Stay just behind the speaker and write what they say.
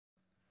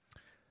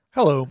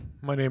Hello,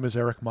 my name is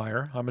Eric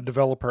Meyer. I'm a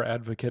developer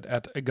advocate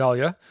at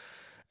Igalia,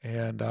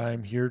 and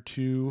I'm here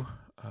to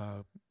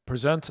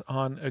present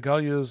on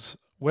Igalia's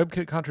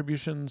WebKit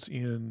contributions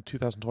in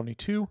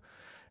 2022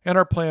 and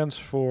our plans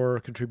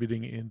for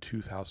contributing in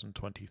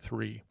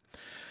 2023.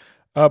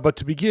 But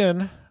to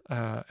begin,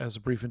 as a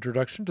brief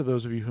introduction to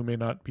those of you who may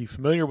not be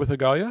familiar with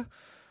Igalia,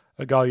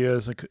 Igalia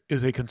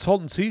is a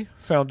consultancy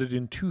founded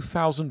in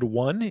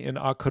 2001 in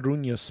A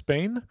Coruña,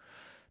 Spain.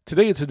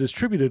 Today, it's a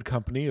distributed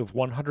company of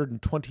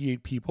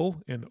 128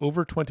 people in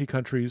over 20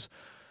 countries,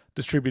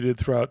 distributed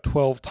throughout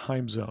 12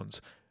 time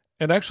zones.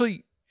 And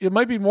actually, it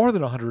might be more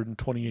than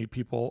 128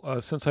 people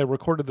since I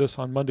recorded this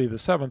on Monday the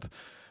 7th,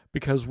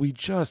 because we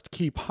just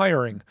keep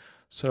hiring.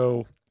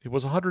 So it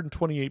was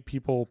 128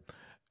 people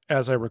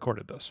as I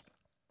recorded this.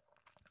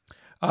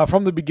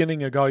 From the beginning,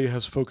 Igalia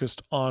has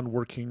focused on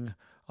working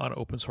on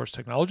open source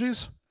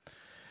technologies.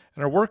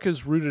 And our work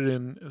is rooted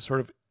in sort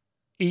of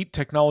 8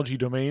 technology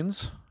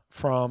domains,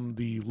 from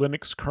the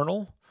Linux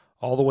kernel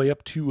all the way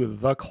up to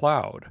the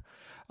cloud.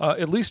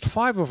 At least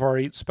 5 of our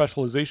 8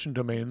 specialization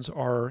domains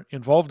are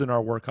involved in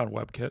our work on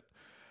WebKit,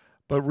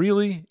 but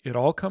really it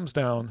all comes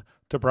down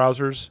to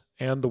browsers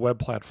and the web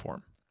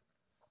platform.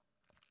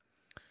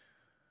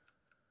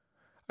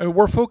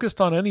 We're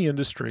focused on any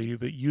industry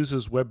that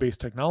uses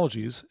web-based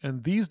technologies,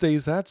 and these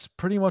days that's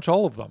pretty much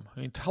all of them.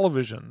 I mean,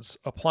 televisions,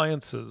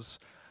 appliances,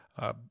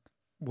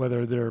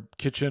 whether they're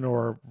kitchen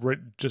or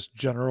just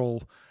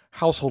general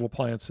household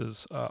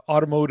appliances,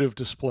 automotive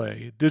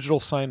display,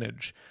 digital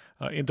signage,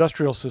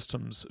 industrial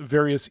systems,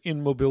 various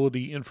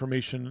in-mobility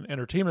information and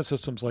entertainment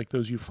systems like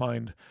those you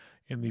find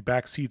in the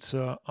back seats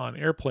on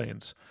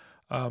airplanes,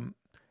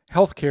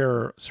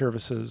 healthcare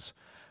services.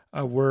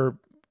 We're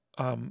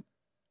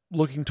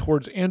looking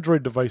towards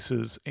Android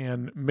devices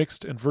and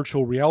mixed and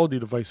virtual reality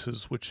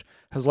devices, which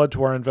has led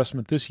to our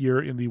investment this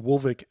year in the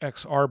Wolvik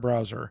XR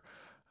browser,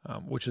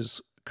 which is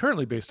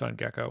currently based on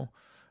Gecko,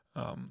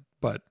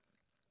 but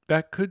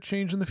that could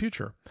change in the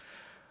future.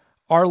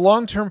 Our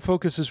long-term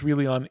focus is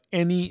really on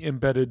any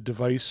embedded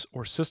device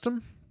or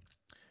system.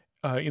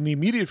 In the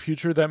immediate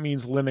future, that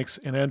means Linux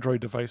and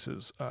Android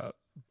devices,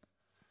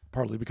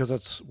 partly because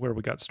that's where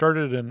we got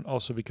started and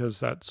also because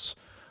that's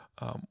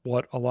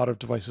what a lot of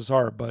devices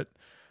are. But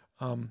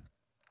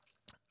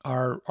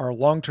our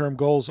long-term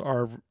goals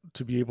are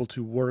to be able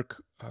to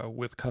work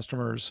with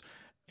customers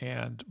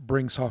and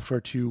bring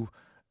software to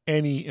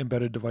any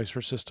embedded device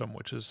or system,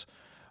 which is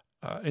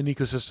an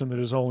ecosystem that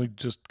is only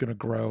just going to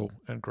grow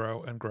and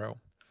grow and grow.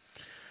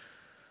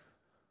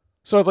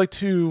 So I'd like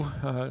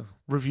to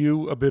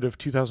review a bit of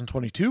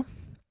 2022.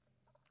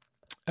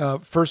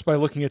 First, by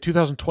looking at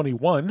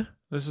 2021,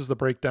 this is the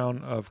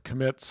breakdown of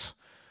commits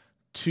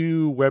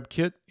to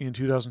WebKit in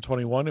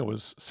 2021. It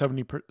was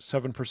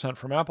 77%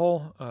 from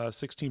Apple,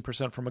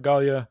 16% from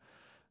Igalia,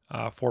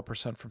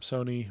 4% from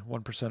Sony,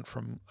 1%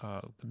 from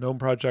the GNOME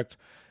project,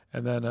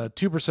 and then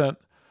 2%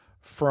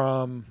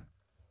 from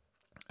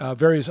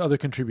various other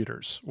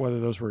contributors, whether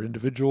those were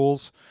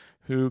individuals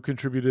who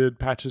contributed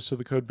patches to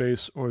the code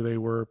base or they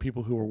were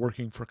people who were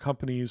working for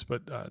companies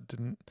but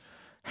didn't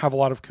have a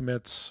lot of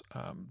commits.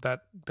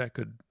 That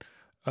could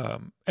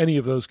any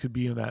of those could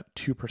be in that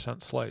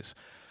 2% slice.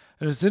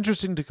 And it's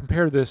interesting to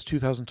compare this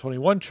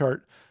 2021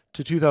 chart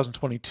to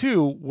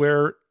 2022,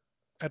 where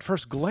at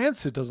first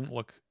glance it doesn't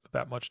look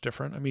that much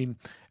different. I mean,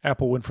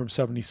 Apple went from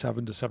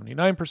 77 to 79%,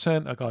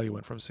 Igalia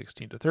went from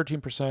 16 to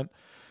 13%.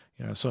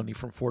 Sony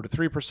from 4 to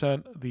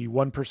 3%. The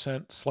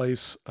 1%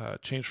 slice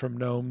changed from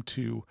GNOME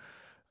to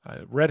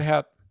Red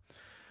Hat.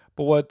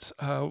 But what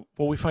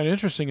we find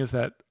interesting is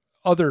that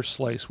other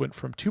slice went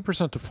from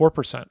 2% to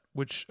 4%,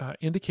 which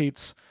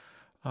indicates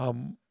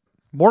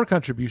more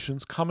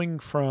contributions coming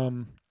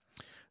from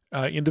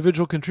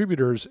individual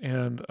contributors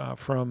and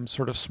from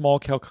sort of small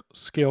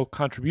scale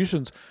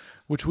contributions,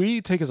 which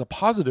we take as a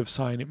positive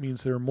sign. It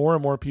means there are more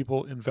and more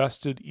people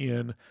invested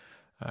in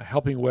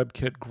helping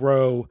WebKit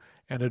grow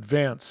and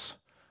advance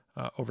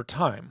over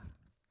time.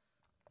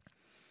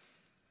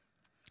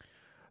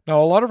 Now,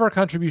 a lot of our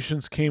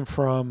contributions came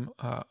from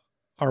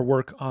our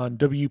work on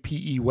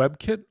WPE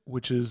WebKit,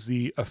 which is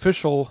the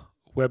official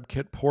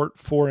WebKit port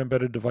for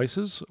embedded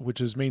devices,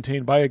 which is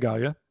maintained by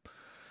Igalia.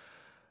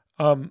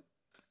 Some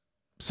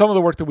of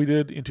the work that we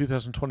did in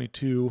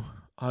 2022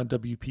 on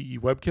WPE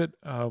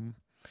WebKit,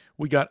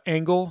 we got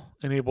Angle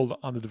enabled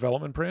on the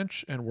development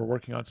branch, and we're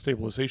working on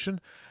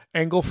stabilization.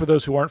 Angle, for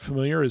those who aren't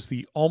familiar, is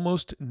the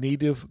almost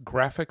native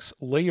graphics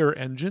layer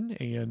engine,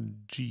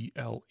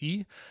 ANGLE.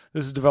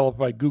 This is developed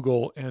by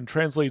Google and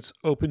translates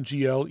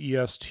OpenGL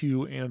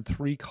ES2 and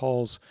 3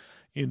 calls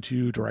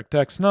into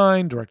DirectX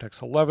 9,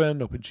 DirectX 11,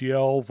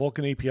 OpenGL,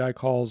 Vulkan API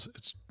calls.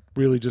 It's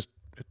really just,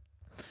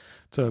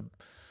 it's a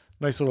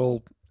nice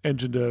little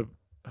engine to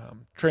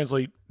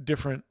translate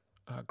different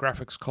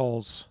graphics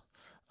calls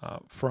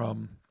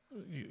from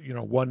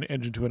one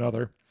engine to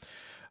another.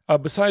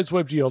 Besides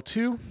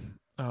WebGL2,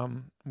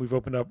 we've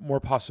opened up more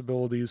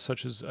possibilities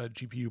such as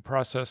GPU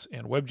process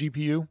and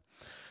WebGPU.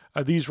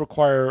 These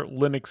require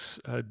Linux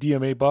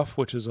DMA buff,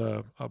 which is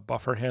a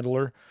buffer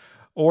handler,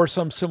 or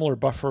some similar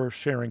buffer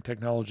sharing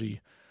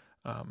technology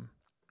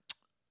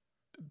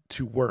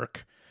to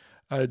work.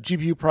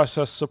 GPU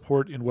process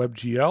support in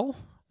WebGL,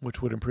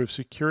 which would improve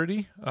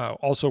security,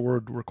 also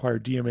would require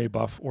DMA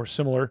buff or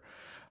similar.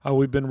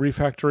 We've been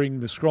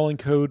refactoring the scrolling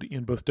code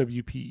in both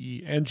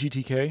WPE and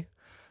GTK.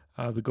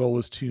 The goal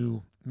is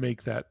to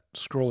make that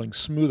scrolling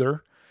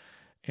smoother.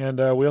 And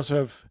we also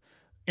have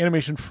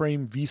animation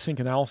frame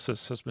VSync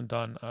analysis has been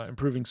done,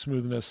 improving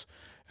smoothness,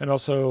 and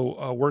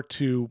also work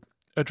to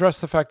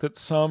address the fact that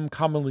some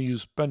commonly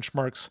used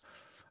benchmarks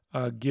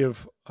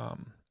give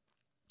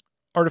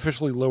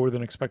artificially lower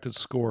than expected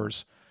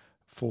scores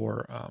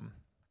for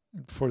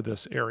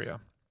this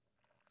area.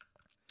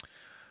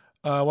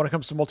 When it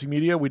comes to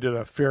multimedia, we did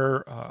a fair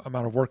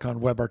amount of work on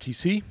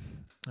WebRTC.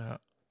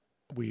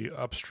 We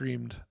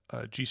upstreamed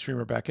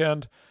GStreamer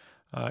backend,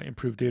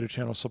 improved data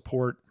channel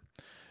support,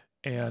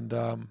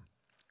 and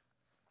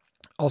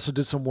also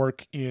did some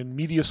work in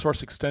media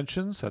source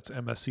extensions, that's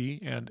MSE,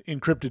 and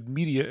encrypted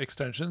media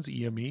extensions,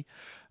 EME.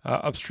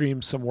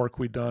 Upstream some work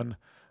we've done,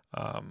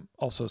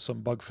 also some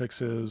bug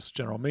fixes,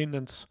 general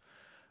maintenance.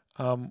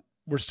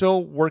 We're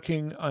still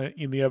working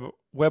in the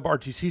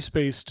WebRTC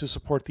space to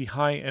support the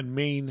high and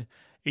main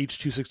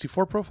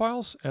H.264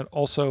 profiles and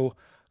also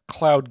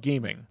cloud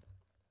gaming.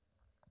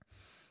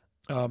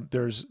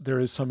 There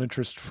is some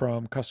interest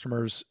from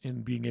customers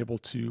in being able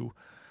to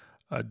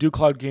do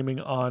cloud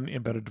gaming on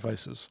embedded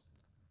devices.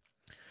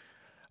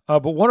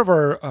 But one of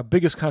our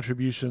biggest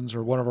contributions,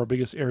 or one of our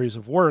biggest areas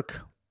of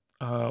work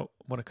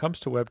when it comes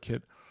to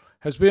WebKit,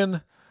 has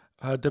been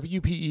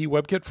WPE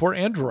WebKit for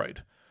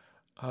Android.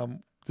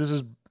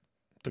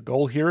 The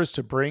goal here is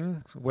to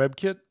bring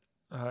WebKit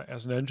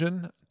as an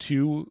engine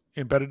to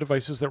embedded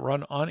devices that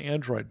run on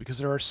Android, because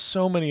there are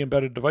so many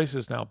embedded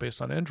devices now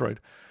based on Android.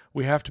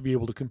 We have to be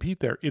able to compete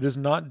there. It is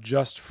not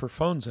just for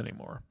phones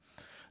anymore.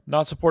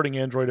 Not supporting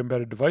Android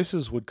embedded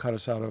devices would cut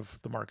us out of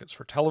the markets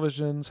for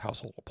televisions,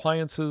 household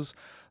appliances,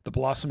 the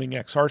blossoming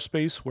XR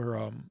space, where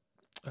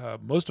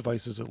most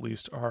devices at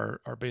least are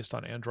based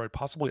on Android,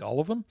 possibly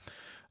all of them.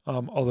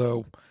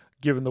 Although,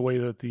 given the way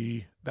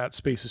that that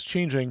space is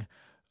changing,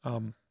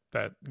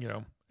 that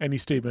any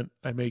statement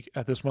I make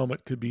at this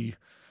moment could be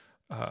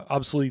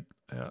obsolete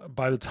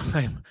by the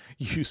time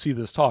you see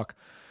this talk.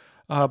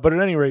 But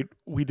at any rate,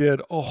 we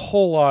did a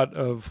whole lot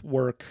of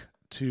work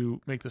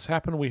to make this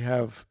happen. We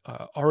have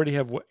already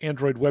have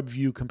Android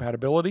WebView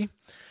compatibility,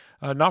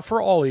 not for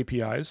all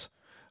APIs,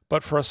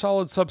 but for a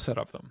solid subset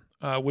of them,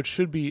 which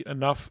should be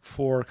enough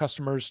for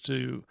customers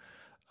to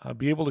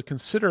be able to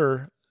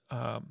consider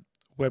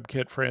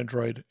WebKit for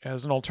Android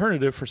as an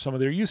alternative for some of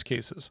their use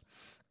cases.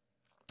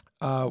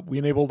 We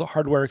enabled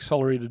hardware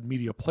accelerated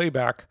media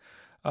playback,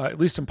 at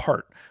least in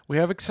part. We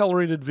have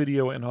accelerated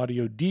video and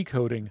audio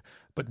decoding,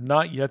 but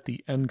not yet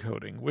the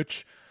encoding,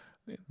 which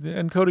the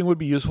encoding would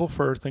be useful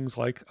for things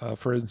like,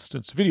 for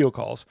instance, video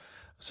calls.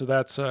 So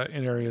that's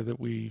an area that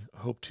we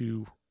hope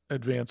to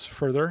advance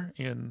further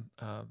in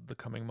the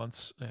coming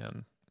months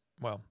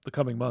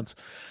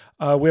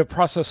We have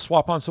process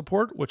swap-on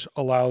support, which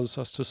allows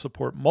us to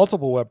support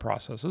multiple web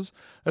processes.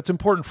 That's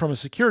important from a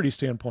security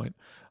standpoint,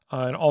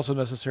 and also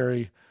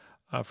necessary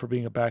for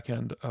being a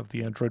backend of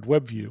the Android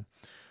WebView.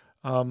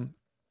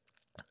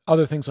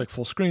 Other things like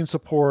full screen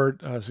support,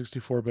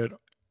 64-bit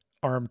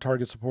ARM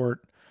target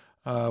support.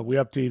 We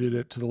updated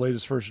it to the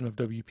latest version of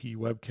WP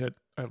WebKit,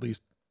 at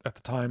least at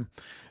the time,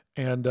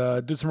 and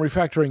did some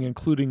refactoring,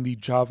 including the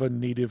Java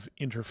native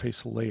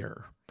interface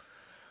layer.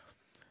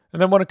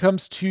 And then when it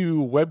comes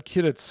to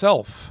WebKit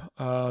itself,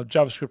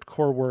 JavaScript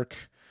core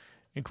work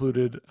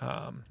included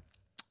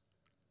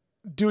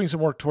doing some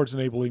work towards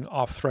enabling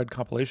off-thread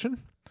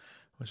compilation,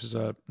 which is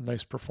a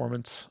nice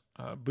performance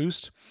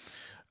boost.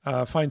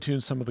 Fine-tune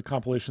some of the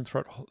compilation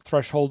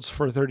thresholds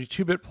for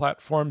 32-bit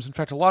platforms. In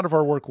fact, a lot of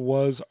our work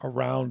was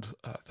around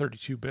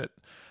 32-bit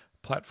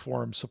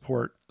platform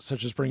support,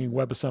 such as bringing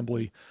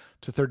WebAssembly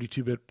to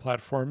 32-bit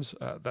platforms.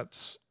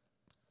 That's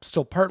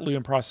still partly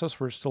in process.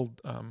 We're still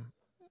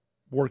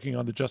working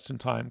on the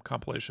just-in-time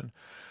compilation.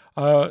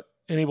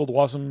 Enabled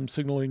WASM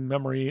signaling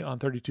memory on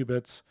 32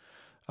 bits.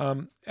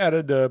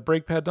 Added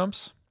breakpad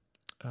dumps,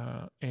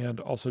 and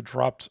also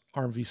dropped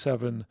ARM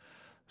v7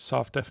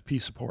 soft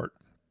FP support.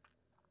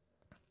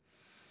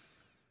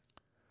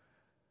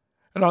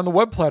 And on the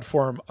web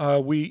platform,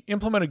 we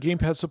implemented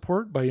gamepad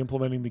support by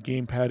implementing the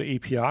gamepad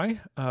API.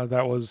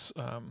 That was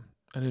an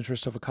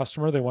interest of a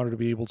customer. They wanted to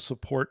be able to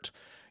support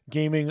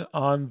gaming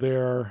on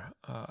their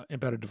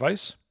embedded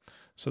device.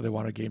 So they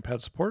wanted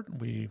gamepad support.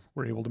 We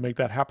were able to make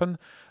that happen.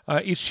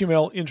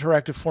 HTML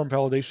interactive form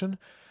validation.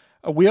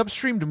 We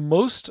upstreamed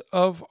most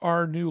of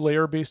our new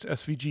layer-based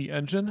SVG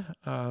engine.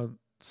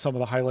 Some of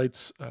the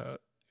highlights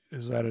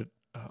is that it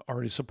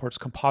already supports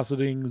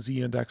compositing,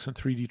 Z-index, and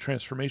 3D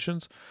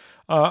transformations.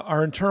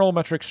 Our internal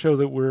metrics show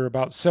that we're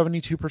about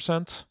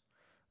 72%,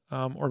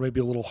 or maybe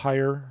a little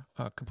higher,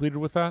 completed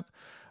with that.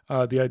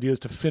 The idea is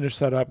to finish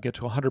that up, get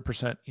to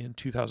 100% in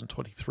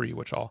 2023,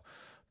 which I'll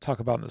talk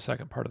about in the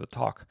second part of the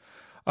talk.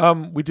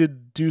 We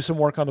did do some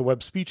work on the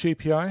web speech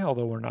API,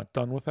 although we're not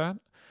done with that.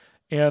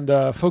 And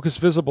Focus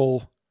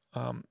Visible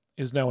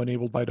is now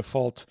enabled by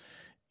default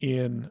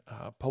in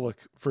public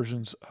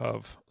versions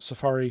of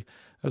Safari,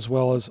 as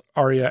well as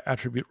ARIA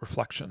attribute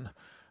reflection.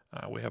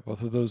 We have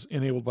both of those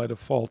enabled by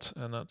default,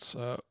 and that's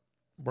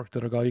work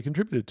that Igalia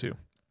contributed to.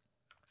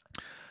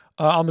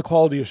 On the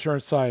quality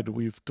assurance side,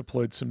 we've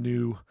deployed some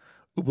new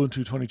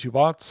Ubuntu 22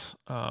 bots.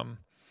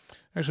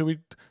 Actually, we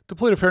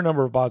deployed a fair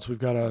number of bots. We've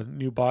got a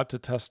new bot to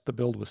test the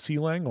build with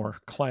CLang, or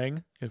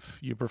Clang if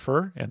you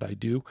prefer, and I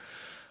do.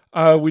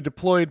 We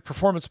deployed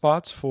performance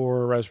bots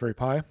for Raspberry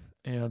Pi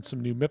and some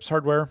new MIPS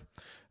hardware,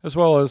 as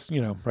well as,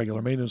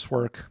 regular maintenance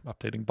work,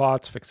 updating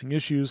bots, fixing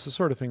issues, the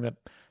sort of thing that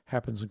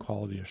happens in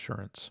quality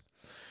assurance.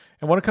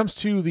 And when it comes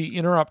to the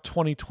Interop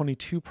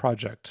 2022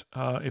 project,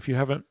 if you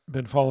haven't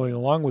been following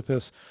along with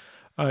this,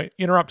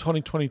 Interop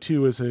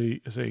 2022 is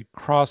a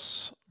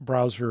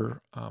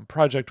cross-browser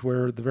project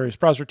where the various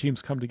browser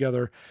teams come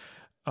together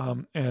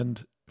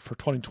and for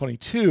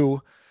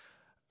 2022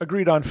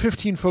 agreed on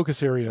 15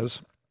 focus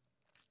areas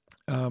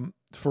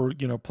for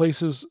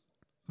places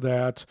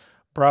that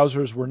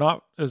browsers were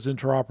not as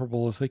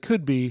interoperable as they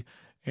could be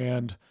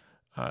and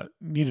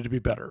needed to be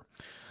better.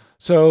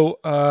 So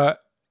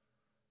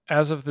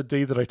as of the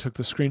day that I took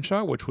the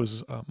screenshot, which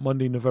was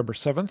Monday, November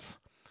 7th,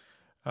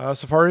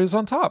 Safari is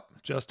on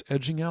top, just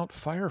edging out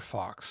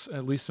Firefox,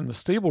 at least in the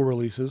stable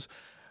releases.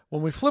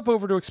 When we flip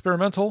over to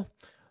experimental,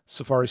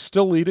 Safari's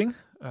still leading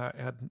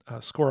at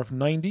a score of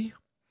 90,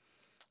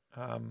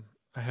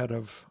 ahead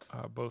of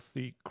both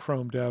the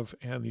Chrome Dev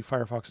and the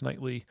Firefox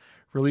Nightly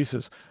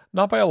releases.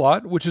 Not by a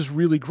lot, which is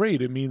really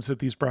great. It means that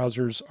these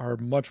browsers are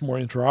much more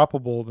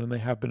interoperable than they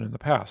have been in the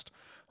past.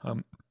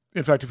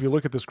 In fact, if you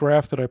look at this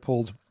graph that I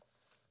pulled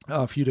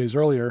a few days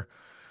earlier,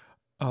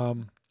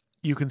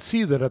 you can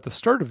see that at the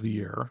start of the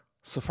year,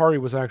 Safari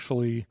was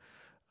actually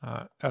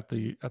at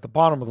the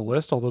bottom of the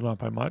list, although not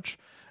by much.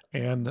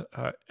 And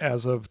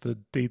as of the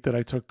date that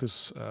I took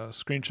this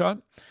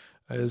screenshot,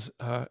 is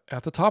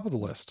at the top of the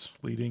list,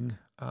 leading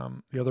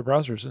the other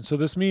browsers. And so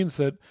this means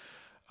that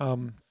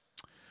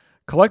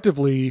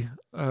collectively,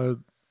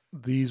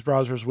 these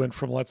browsers went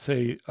from, let's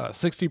say,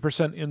 60%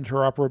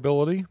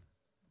 interoperability,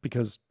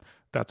 because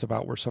that's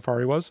about where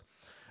Safari was,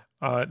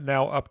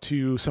 now up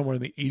to somewhere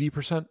in the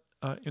 80%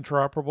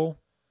 interoperable,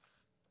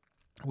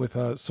 with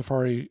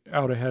Safari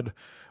out ahead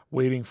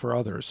waiting for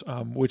others,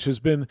 which has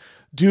been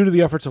due to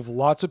the efforts of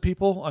lots of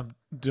people. I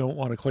don't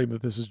want to claim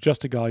that this is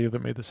just Igalia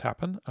that made this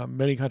happen.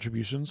 Many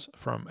contributions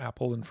from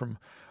Apple and from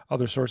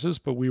other sources,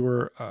 but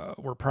we're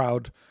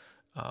proud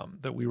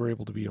that we were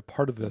able to be a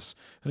part of this.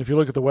 And if you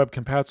look at the Web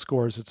Compat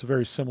scores, it's a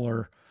very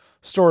similar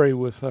story,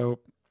 with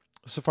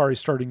Safari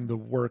starting the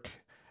work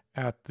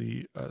at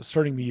the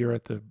starting the year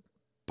at the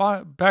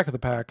back of the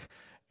pack,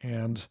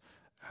 and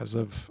as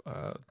of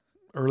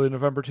early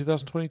November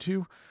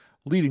 2022,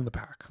 leading the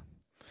pack.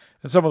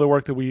 And some of the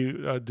work that we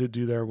did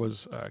do there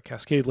was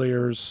cascade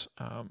layers,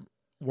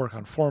 work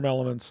on form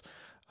elements,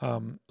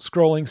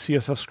 scrolling,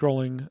 CSS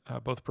scrolling,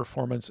 both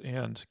performance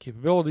and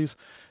capabilities,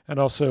 and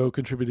also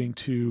contributing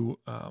to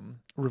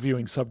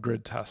reviewing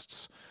subgrid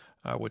tests,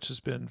 which has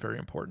been very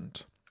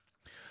important.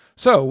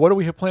 So what do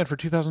we have planned for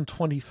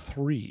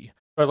 2023?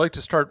 I'd like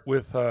to start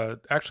with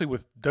actually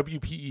with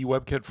WPE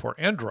WebKit for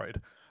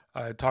Android.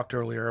 I talked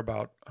earlier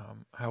about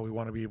how we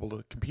want to be able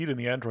to compete in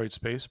the Android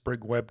space, bring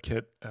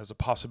WebKit as a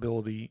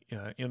possibility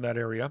in that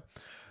area.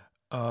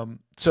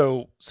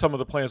 So some of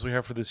the plans we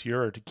have for this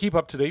year are to keep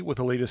up to date with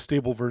the latest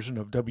stable version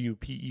of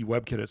WPE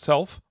WebKit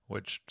itself,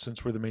 which,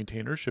 since we're the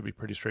maintainers, should be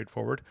pretty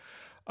straightforward.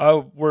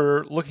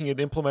 We're looking at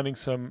implementing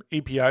some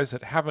APIs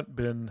that haven't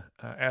been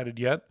added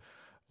yet,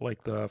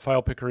 like the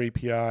file picker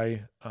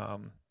API,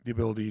 the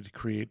ability to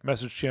create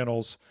message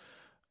channels,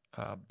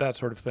 that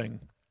sort of thing.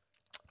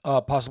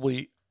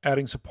 Possibly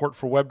adding support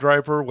for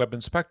WebDriver, Web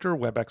Inspector,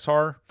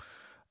 WebXR.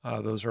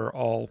 Those are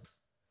all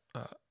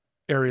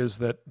areas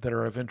that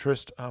are of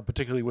interest,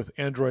 particularly with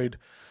Android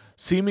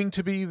seeming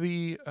to be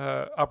the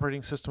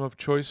operating system of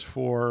choice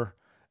for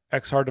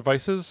XR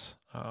devices.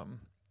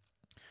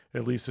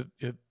 At least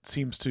it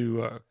seems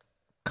to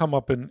come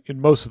up in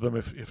most of them,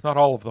 if not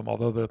all of them.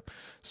 Although the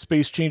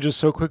space changes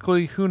so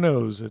quickly, who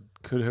knows? It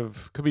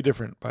could be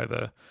different by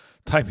the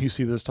time you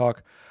see this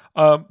talk.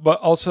 But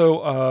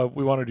also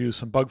we want to do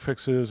some bug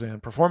fixes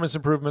and performance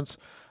improvements.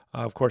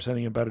 Of course,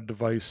 any embedded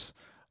device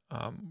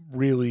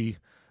really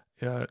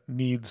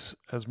needs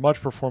as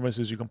much performance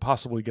as you can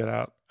possibly get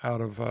out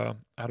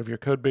of your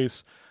code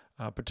base,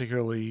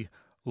 particularly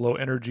low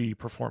energy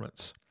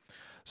performance.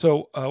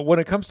 So when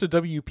it comes to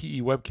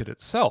WPE WebKit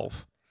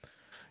itself,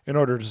 in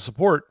order to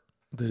support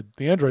the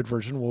Android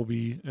version, we'll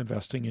be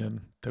investing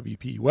in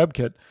WPE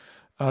WebKit.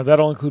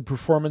 That'll include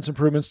performance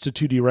improvements to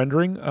 2D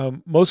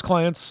rendering. Most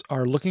clients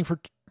are looking for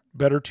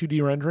better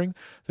 2D rendering.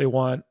 They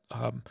want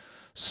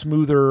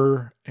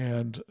smoother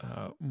and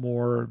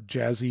more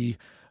jazzy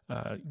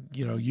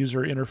user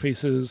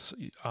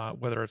interfaces,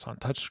 whether it's on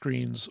touch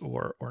screens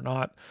or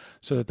not,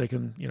 so that they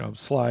can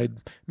slide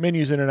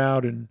menus in and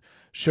out and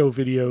show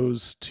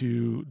videos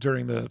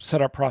during the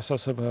setup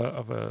process of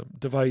a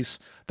device,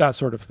 that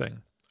sort of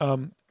thing.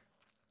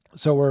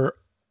 So we're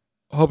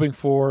hoping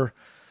for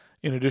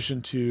in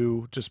addition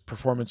to just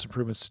performance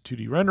improvements to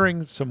 2D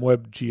rendering, some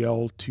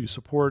WebGL2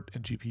 support,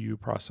 and GPU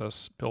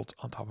process built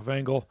on top of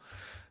Angle.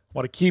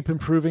 Want to keep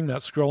improving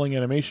that scrolling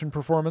animation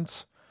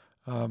performance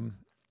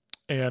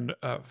and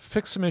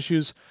fix some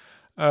issues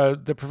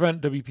that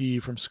prevent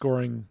WPE from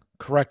scoring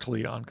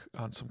correctly on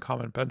some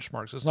common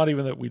benchmarks. It's not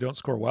even that we don't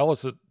score well,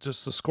 it's that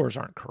just the scores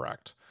aren't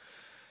correct.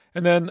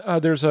 And then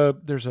there's a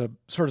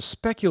sort of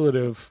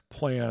speculative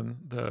plan,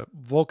 the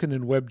Vulkan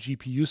and Web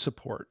GPU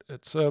support.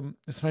 It's an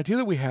idea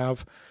that we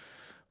have,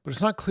 but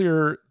it's not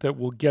clear that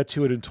we'll get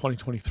to it in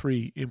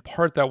 2023. In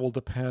part, that will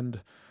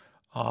depend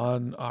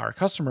on our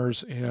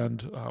customers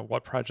and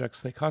what projects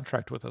they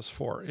contract with us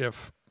for.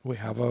 If we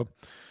have a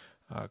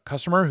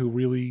customer who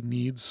really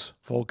needs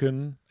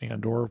Vulkan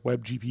and or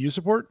Web GPU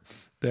support,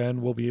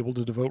 then we'll be able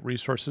to devote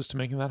resources to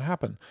making that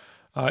happen.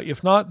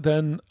 If not,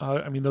 then,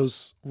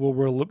 those will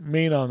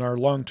remain on our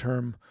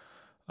long-term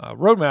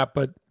roadmap,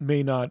 but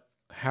may not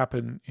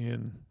happen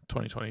in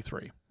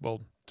 2023.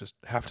 We'll just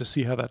have to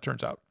see how that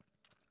turns out.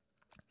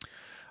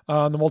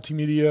 On the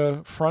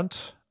multimedia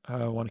front,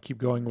 I want to keep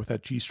going with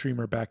that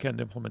GStreamer backend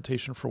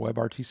implementation for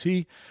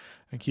WebRTC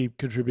and keep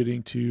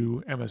contributing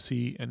to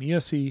MSE and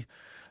ESE.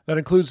 That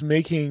includes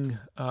making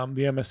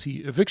the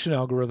MSE eviction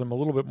algorithm a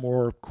little bit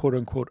more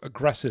quote-unquote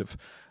aggressive,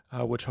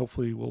 which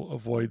hopefully will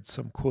avoid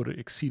some quota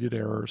exceeded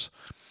errors.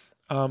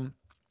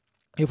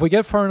 If we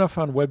get far enough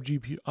on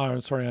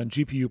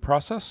GPU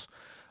process,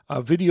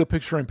 video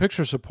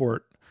picture-in-picture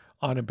support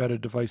on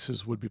embedded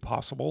devices would be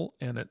possible,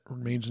 and it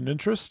remains an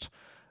interest.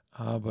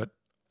 But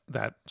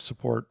that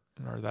support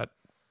or that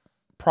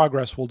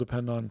progress will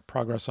depend on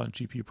progress on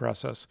GPU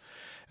process.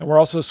 And we're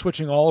also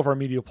switching all of our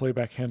media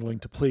playback handling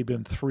to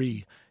Playbin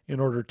 3 in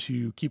order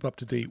to keep up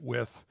to date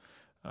with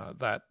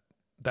that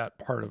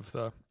part of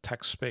the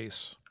tech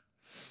space.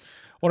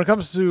 When it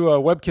comes to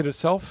WebKit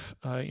itself,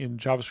 in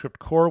JavaScript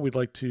core, we'd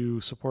like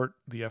to support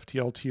the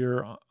FTL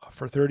tier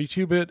for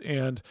 32-bit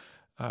and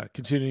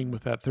continuing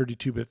with that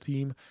 32-bit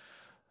theme.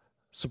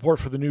 Support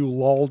for the new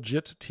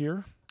LOLJIT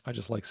tier. I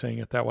just like saying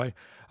it that way.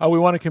 We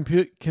want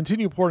to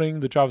continue porting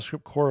the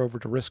JavaScript core over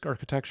to RISC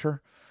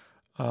architecture.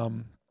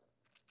 Add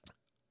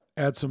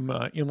some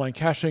inline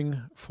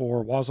caching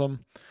for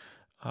WASM,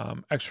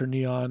 extra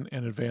neon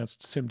and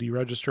advanced SIMD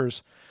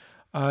registers.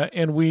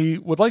 And we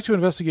would like to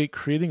investigate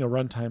creating a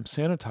runtime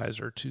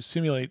sanitizer to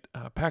simulate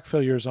pack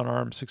failures on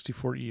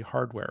ARM64E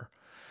hardware.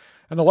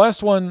 And the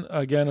last one,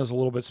 again, is a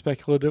little bit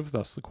speculative,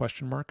 thus the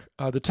question mark.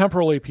 The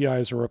temporal API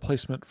is a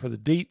replacement for the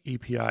date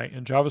API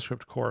in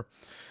JavaScript core.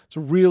 It's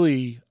a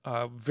really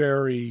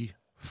very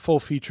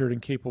full-featured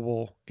and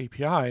capable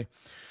API.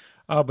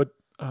 But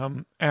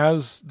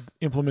as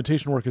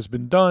implementation work has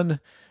been done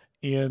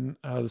in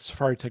the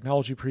Safari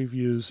technology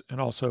previews and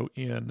also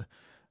in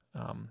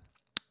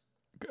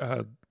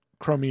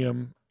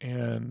Chromium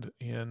and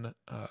in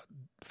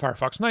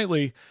Firefox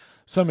Nightly,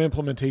 some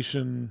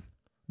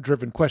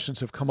implementation-driven questions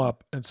have come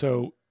up. And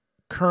so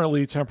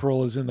currently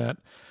temporal is in that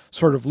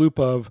sort of loop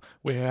of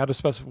we have a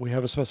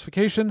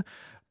specification,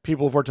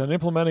 people have worked on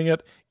implementing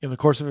it. In the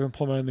course of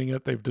implementing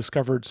it, they've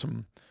discovered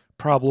some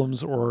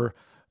problems or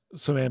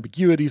some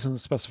ambiguities in the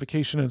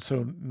specification. And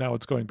so now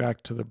it's going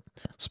back to the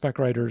spec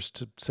writers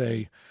to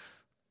say,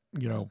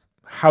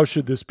 how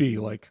should this be?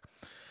 Like,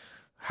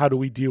 how do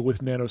we deal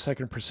with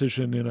nanosecond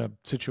precision in a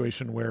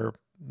situation where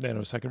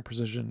nanosecond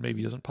precision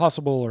maybe isn't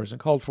possible or isn't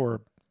called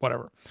for,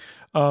 whatever.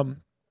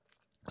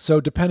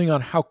 So depending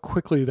on how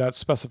quickly that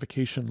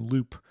specification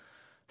loop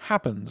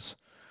happens,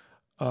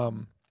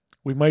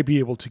 we might be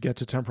able to get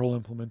to temporal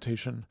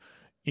implementation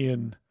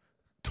in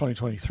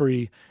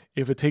 2023.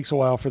 If it takes a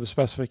while for the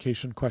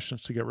specification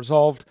questions to get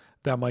resolved,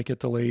 that might get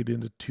delayed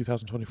into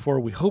 2024.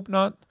 We hope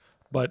not,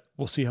 but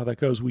we'll see how that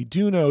goes. We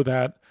do know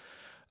that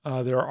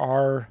there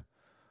are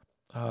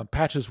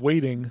patches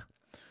waiting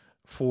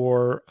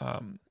for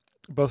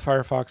both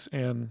Firefox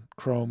and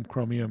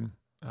Chromium,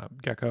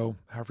 Gecko,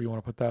 however you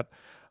want to put that,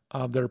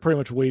 that are pretty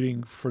much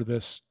waiting for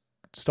this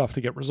stuff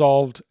to get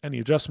resolved, any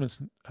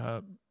adjustments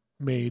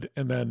made,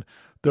 and then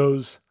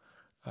those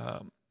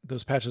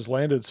patches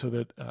landed so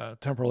that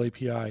temporal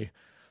API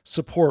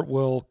support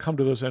will come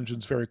to those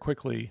engines very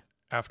quickly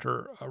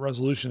after a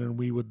resolution, and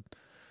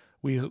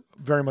we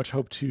very much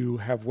hope to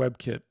have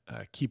WebKit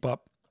keep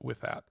up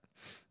with that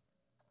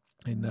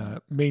and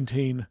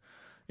maintain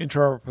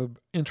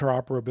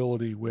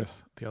interoperability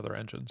with the other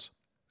engines.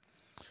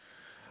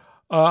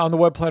 On the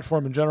web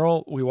platform in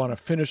general, we want to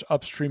finish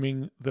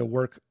upstreaming the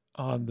work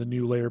on the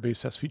new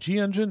layer-based SVG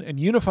engine and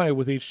unify it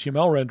with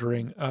HTML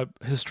rendering.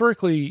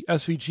 Historically,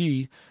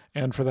 SVG,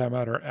 and for that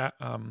matter,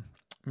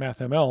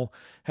 MathML,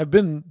 have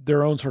been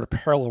their own sort of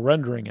parallel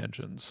rendering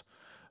engines,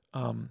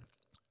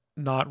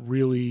 not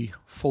really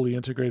fully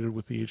integrated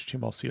with the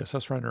HTML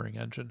CSS rendering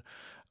engine.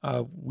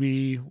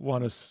 We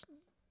want to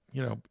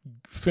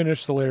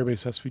finish the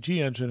layer-based SVG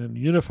engine and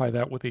unify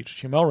that with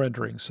HTML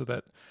rendering so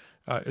that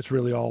it's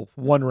really all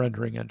one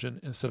rendering engine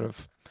instead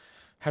of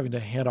having to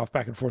hand off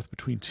back and forth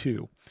between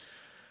two.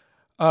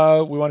 We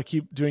want to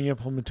keep doing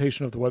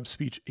implementation of the web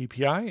speech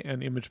API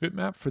and image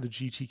bitmap for the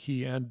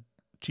GTKey and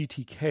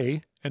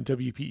GTK and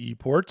WPE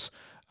ports.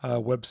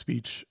 Web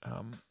speech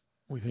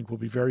we think will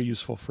be very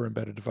useful for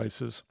embedded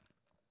devices.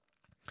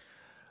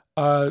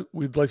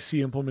 We'd like to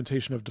see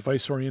implementation of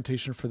device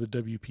orientation for the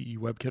WPE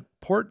WebKit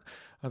port.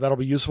 That'll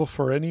be useful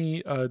for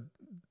any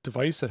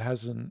device that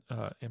has an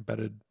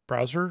embedded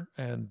browser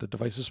and the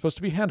device is supposed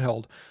to be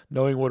handheld.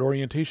 Knowing what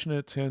orientation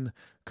it's in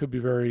could be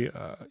very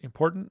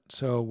important.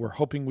 So we're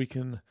hoping we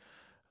can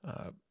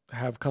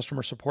have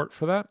customer support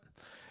for that.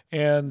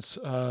 And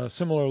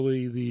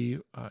similarly, the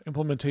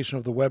implementation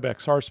of the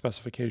WebXR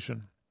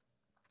specification,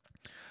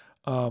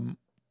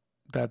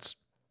 that's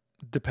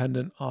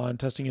dependent on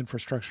testing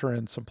infrastructure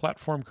and some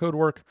platform code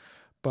work,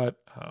 but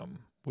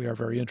we are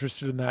very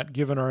interested in that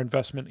given our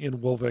investment in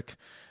Wolvik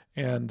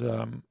and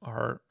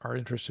our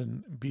interest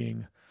in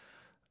being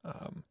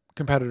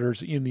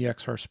competitors in the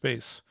XR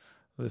space.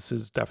 This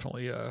is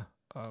definitely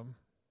an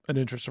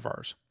interest of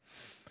ours.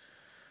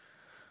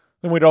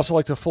 Then we'd also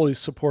like to fully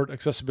support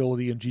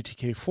accessibility in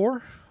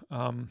GTK4,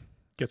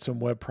 get some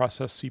web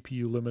process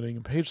CPU limiting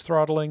and page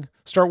throttling,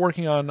 start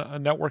working on a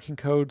networking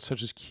code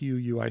such as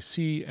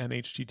QUIC and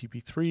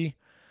HTTP3,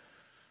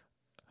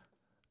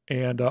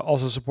 and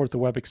also support the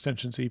Web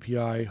Extensions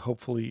API,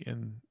 hopefully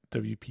in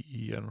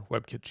WPE and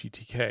WebKit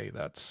GTK.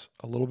 That's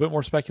a little bit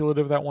more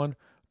speculative, that one,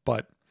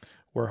 but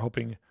we're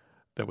hoping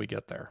that we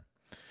get there.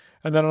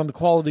 And then on the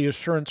quality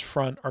assurance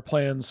front, our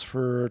plans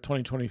for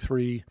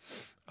 2023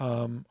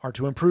 are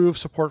to improve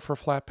support for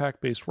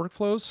Flatpak-based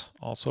workflows,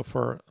 also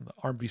for the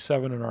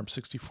ARM-v7 and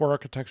ARM-64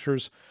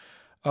 architectures.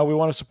 We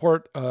want to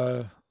support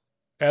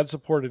add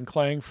support in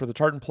Clang for the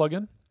Tartan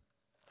plugin,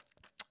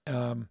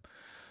 add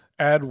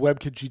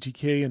WebKit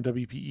GTK and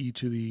WPE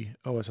to the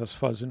OSS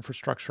Fuzz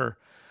infrastructure,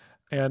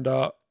 and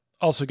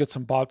also get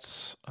some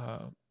bots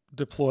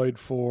deployed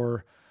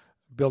for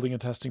building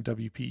and testing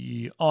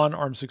WPE on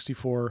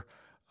ARM-64,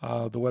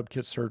 the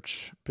WebKit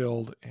search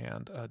build,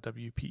 and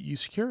WPE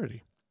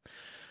security.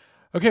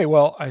 Okay,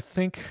 well, I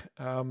think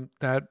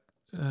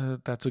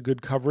that's a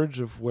good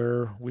coverage of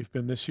where we've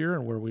been this year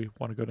and where we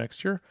want to go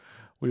next year.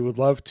 We would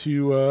love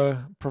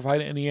to provide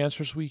any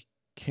answers we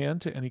can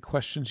to any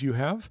questions you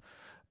have.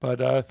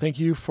 But thank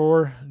you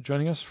for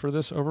joining us for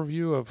this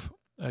overview of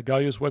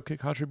Igalia's WebKit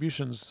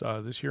contributions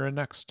this year and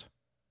next.